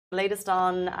Latest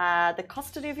on the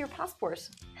custody of your passport.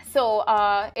 So,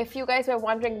 if you guys were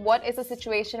wondering what is the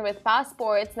situation with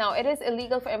passports, now it is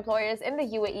illegal for employers in the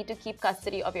UAE to keep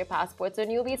custody of your passport. So,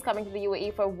 newbies coming to the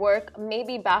UAE for work may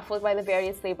be baffled by the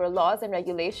various labor laws and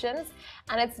regulations,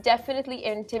 and it's definitely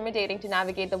intimidating to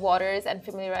navigate the waters and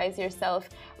familiarize yourself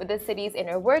with the city's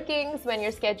inner workings when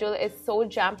your schedule is so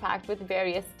jam-packed with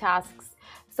various tasks.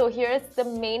 So here's the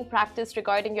main practice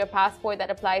regarding your passport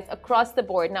that applies across the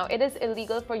board. Now, it is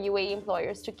illegal for UAE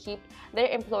employers to keep their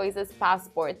employees'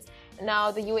 passports.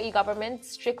 Now, the UAE government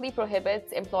strictly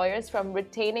prohibits employers from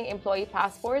retaining employee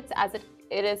passports as it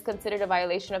is considered a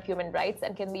violation of human rights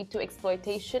and can lead to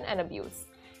exploitation and abuse.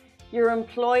 Your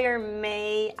employer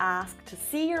may ask to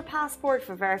see your passport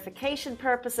for verification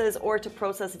purposes or to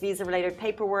process visa-related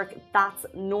paperwork. That's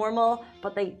normal,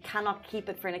 but they cannot keep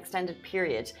it for an extended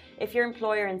period. If your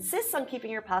employer insists on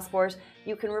keeping your passport,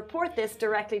 you can report this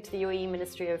directly to the UAE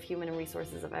Ministry of Human and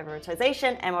Resources of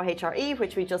Advertisation, MOHRE,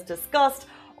 which we just discussed,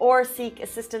 or seek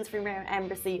assistance from your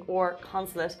embassy or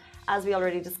consulate. As we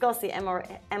already discussed, the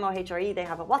MOHRE, they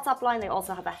have a WhatsApp line. They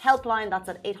also have a helpline that's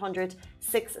at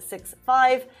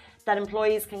 800-665 that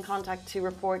employees can contact to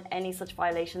report any such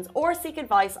violations or seek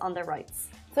advice on their rights.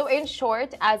 So in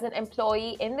short, as an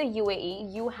employee in the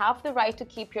UAE, you have the right to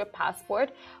keep your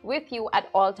passport with you at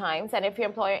all times. And if your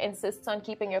employer insists on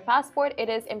keeping your passport, it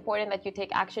is important that you take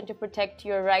action to protect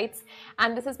your rights.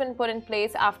 And this has been put in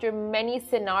place after many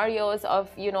scenarios of,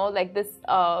 like this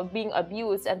being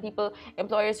abused and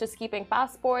employers just keeping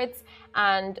passports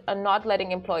and not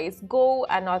letting employees go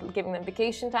and not giving them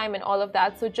vacation time and all of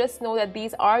that. So just know that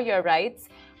these are your rights.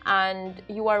 And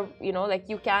you are,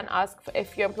 you can ask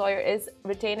if your employer is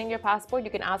retaining your passport,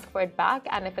 you can ask for it back.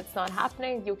 And if it's not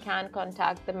happening, you can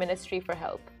contact the ministry for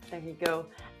help. There you go.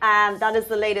 And that is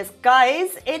the latest.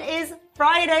 Guys, it is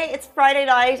Friday. It's Friday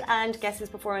night. And guess who's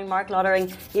performing? Mark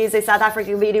Lottering. He is a South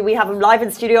African comedian. We have him live in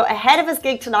studio ahead of his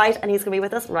gig tonight. And he's going to be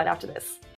with us right after this.